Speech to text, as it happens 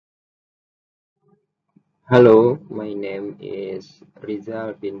Hello, my name is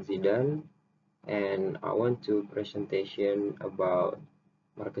Rizal bin Zidan and I want to presentation about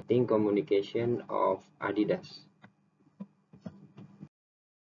marketing communication of Adidas.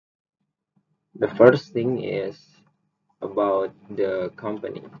 The first thing is about the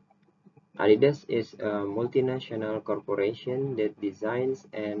company. Adidas is a multinational corporation that designs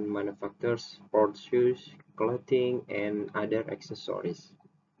and manufactures sports shoes, clothing, and other accessories.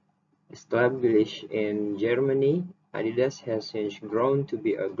 Established in Germany, Adidas has since grown to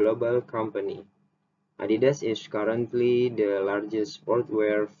be a global company. Adidas is currently the largest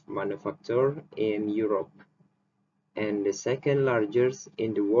sportswear manufacturer in Europe and the second largest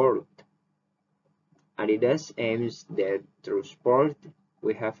in the world. Adidas aims that through sport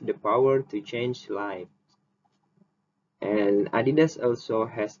we have the power to change lives. And Adidas also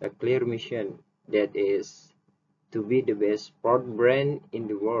has a clear mission that is to be the best sport brand in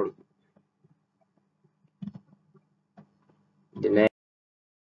the world. The next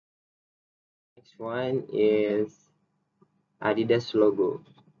one is Adidas logo.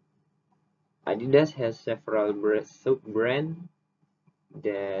 Adidas has several sub-brands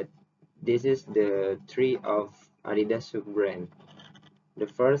that this is the three of Adidas sub-brand. The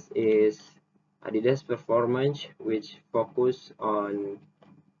first is Adidas Performance, which focus on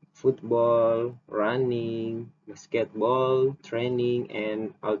football, running, basketball, training,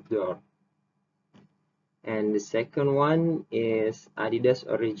 and outdoor. And the second one is Adidas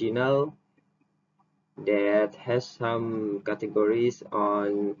Original that has some categories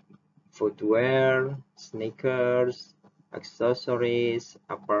on footwear, sneakers, accessories,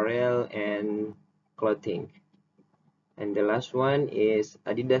 apparel, and clothing. And the last one is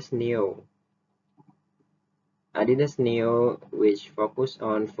Adidas Neo. Adidas Neo, which focus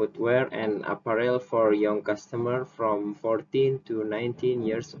on footwear and apparel for young customers from 14 to 19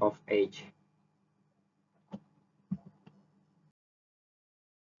 years of age.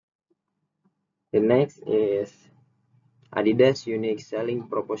 The next is Adidas unique selling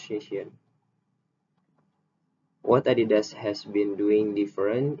proposition. What Adidas has been doing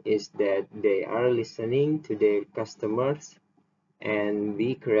different is that they are listening to their customers and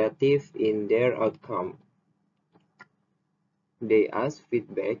be creative in their outcome. They ask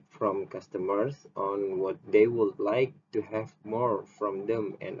feedback from customers on what they would like to have more from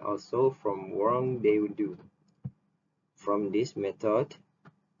them and also from work they do. From this method,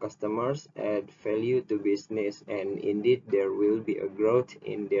 customers add value to business and indeed there will be a growth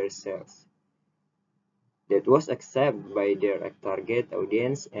in their sales. That was accepted by their target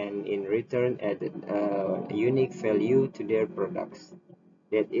audience and in return added a unique value to their products.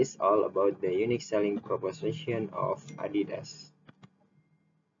 That is all about the unique selling proposition of Adidas.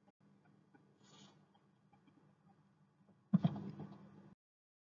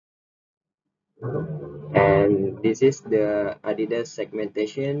 And this is the Adidas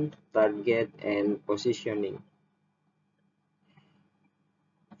segmentation, target, and positioning.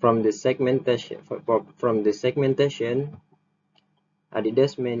 From the segmentation,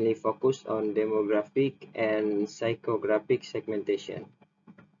 Adidas mainly focus on demographic and psychographic segmentation.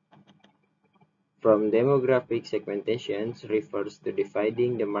 From demographic segmentation refers to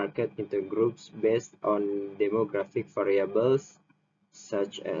dividing the market into groups based on demographic variables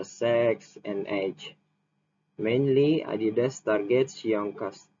such as sex and age. Mainly, Adidas targets young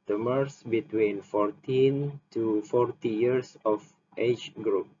customers between 14 to 40 years of age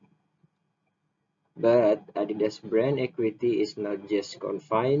group. But Adidas brand equity is not just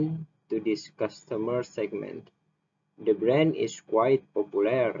confined to this customer segment. The brand is quite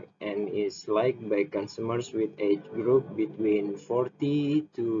popular and is liked by consumers with age group between 40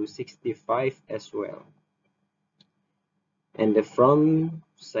 to 65 as well. And from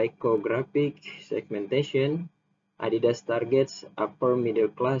psychographic segmentation, Adidas targets upper middle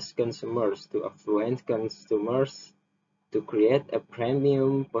class consumers to affluent consumers to create a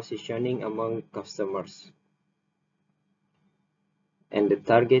premium positioning among customers. And the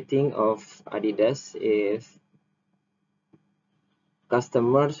targeting of Adidas is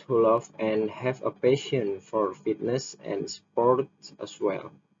customers who love and have a passion for fitness and sports as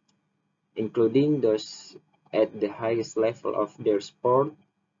well, including those at the highest level of their sport,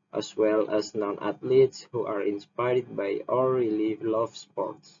 as well as non-athletes who are inspired by or really love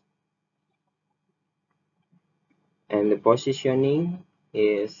sports. And the positioning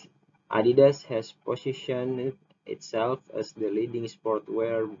is Adidas has positioned itself as the leading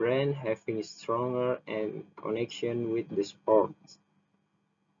sportswear brand having stronger and connection with the sport.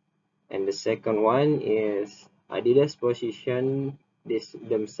 And the second one is Adidas position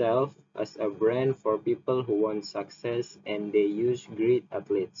themselves as a brand for people who want success and they use great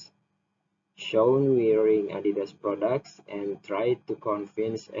athletes, shown wearing Adidas products and tried to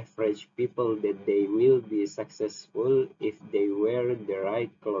convince average people that they will be successful if they wear the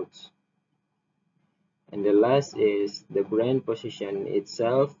right clothes. And the last is the brand position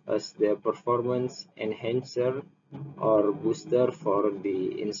itself as the performance enhancer or booster for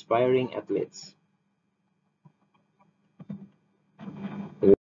the inspiring athletes.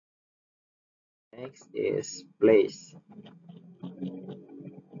 Next is place.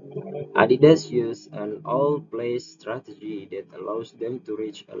 Adidas use an all-place strategy that allows them to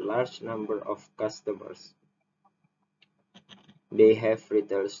reach a large number of customers. They have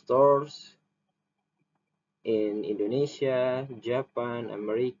retail stores in Indonesia, Japan,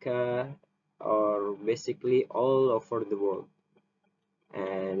 America, or basically all over the world,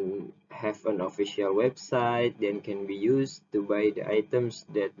 and have an official website that can be used to buy the items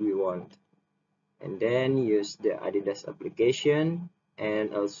that we want. And then use the Adidas application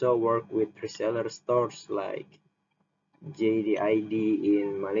and also work with reseller stores like JDID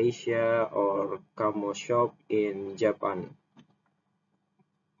in Malaysia or Kamo Shop in Japan.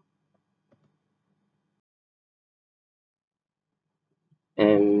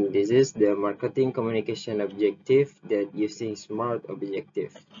 And this is the marketing communication objective that using smart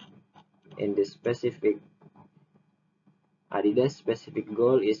objective. In the specific Adidas specific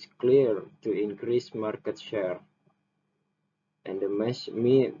goal is clear to increase market share. And the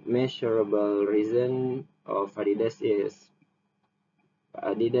measurable reason of Adidas is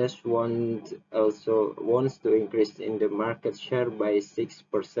Adidas also wants to increase in the market share by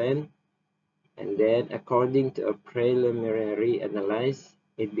 6%, and then according to a preliminary analysis,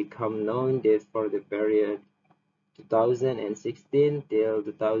 it became known that for the period 2016 till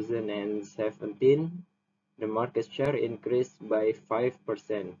 2017, the market share increased by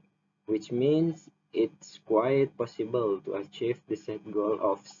 5%, which means it's quite possible to achieve the set goal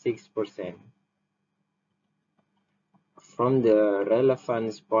of 6%. From the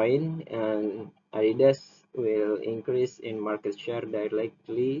relevance point, and Adidas will increase in market share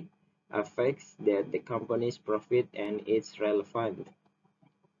directly affects that the company's profit and its relevant.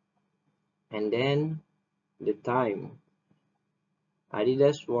 And then the time.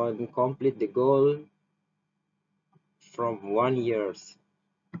 Adidas won't complete the goal from 1 year.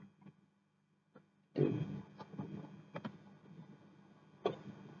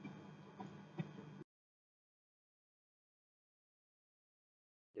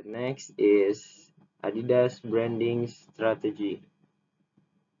 The next is Adidas branding strategy.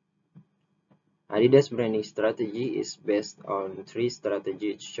 Adidas branding strategy is based on three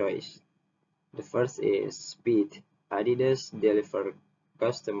strategy choices. The first is speed. Adidas deliver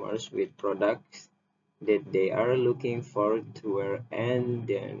customers with products that they are looking for to wear and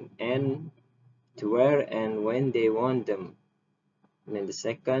when they want them. And then the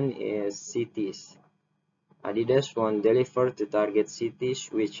second is cities. Adidas won't deliver to target cities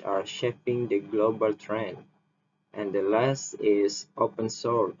which are shaping the global trend. And the last is open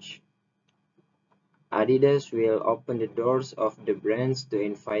source. Adidas will open the doors of the brands to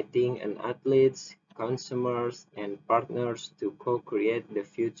inviting an athletes, consumers, and partners to co-create the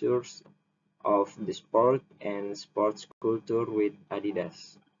futures of the sport and sports culture with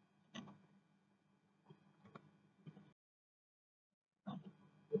Adidas.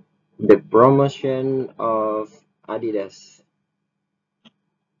 The promotion of Adidas.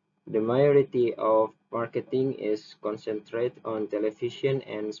 The majority of marketing is concentrated on television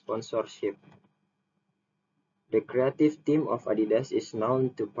and sponsorship. The creative team of Adidas is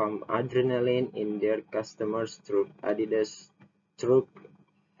known to pump adrenaline in their customers through Adidas through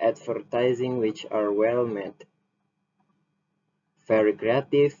advertising which are well made, very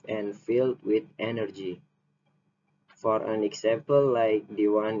creative and filled with energy. For an example like the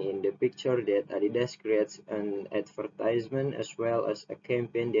one in the picture, that Adidas creates an advertisement as well as a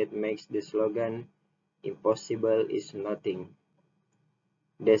campaign that makes the slogan "Impossible is nothing."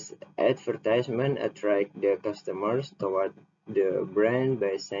 This advertisement attracts the customers toward the brand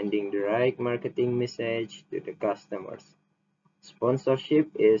by sending the right marketing message to the customers.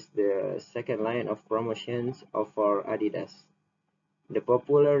 Sponsorship is the second line of promotions for Adidas. The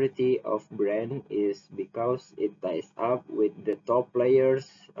popularity of brand is because it ties up with the top players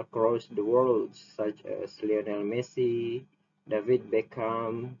across the world such as Lionel Messi, David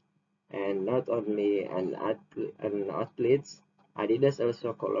Beckham, and not only an athletes, Adidas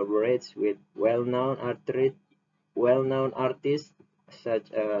also collaborates with well-known artists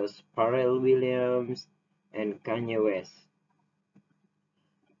such as Pharrell Williams and Kanye West.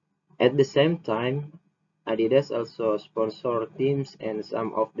 At the same time, Adidas also sponsor teams and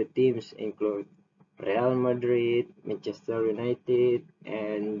some of the teams include Real Madrid, Manchester United,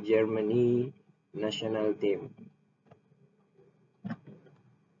 and Germany national team.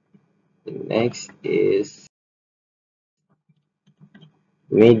 The next is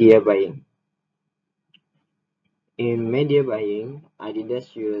media buying. In media buying,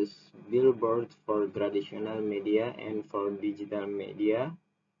 Adidas uses billboards for traditional media, and for digital media,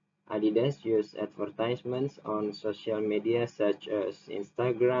 Adidas uses advertisements on social media such as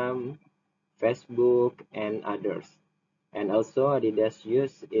Instagram, Facebook, and others. And also Adidas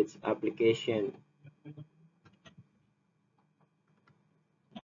uses its application.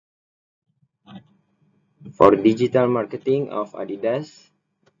 For digital marketing of Adidas,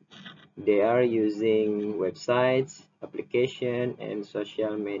 they are using websites, application, and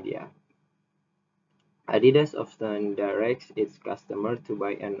social media. Adidas often directs its customers to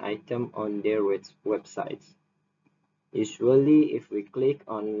buy an item on their websites. Usually, if we click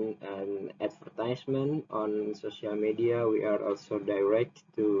on an advertisement on social media, we are also direct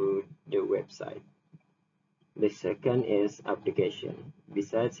to the website. The second is application.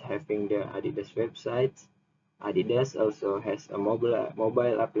 Besides having the Adidas website, Adidas also has a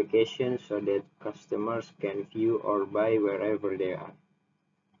mobile application so that customers can view or buy wherever they are.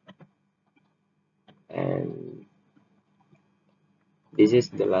 And this is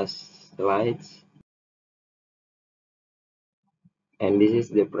the last slides. And this is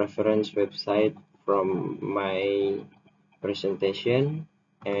the preference website from my presentation.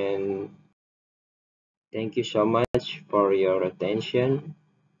 And thank you so much for your attention.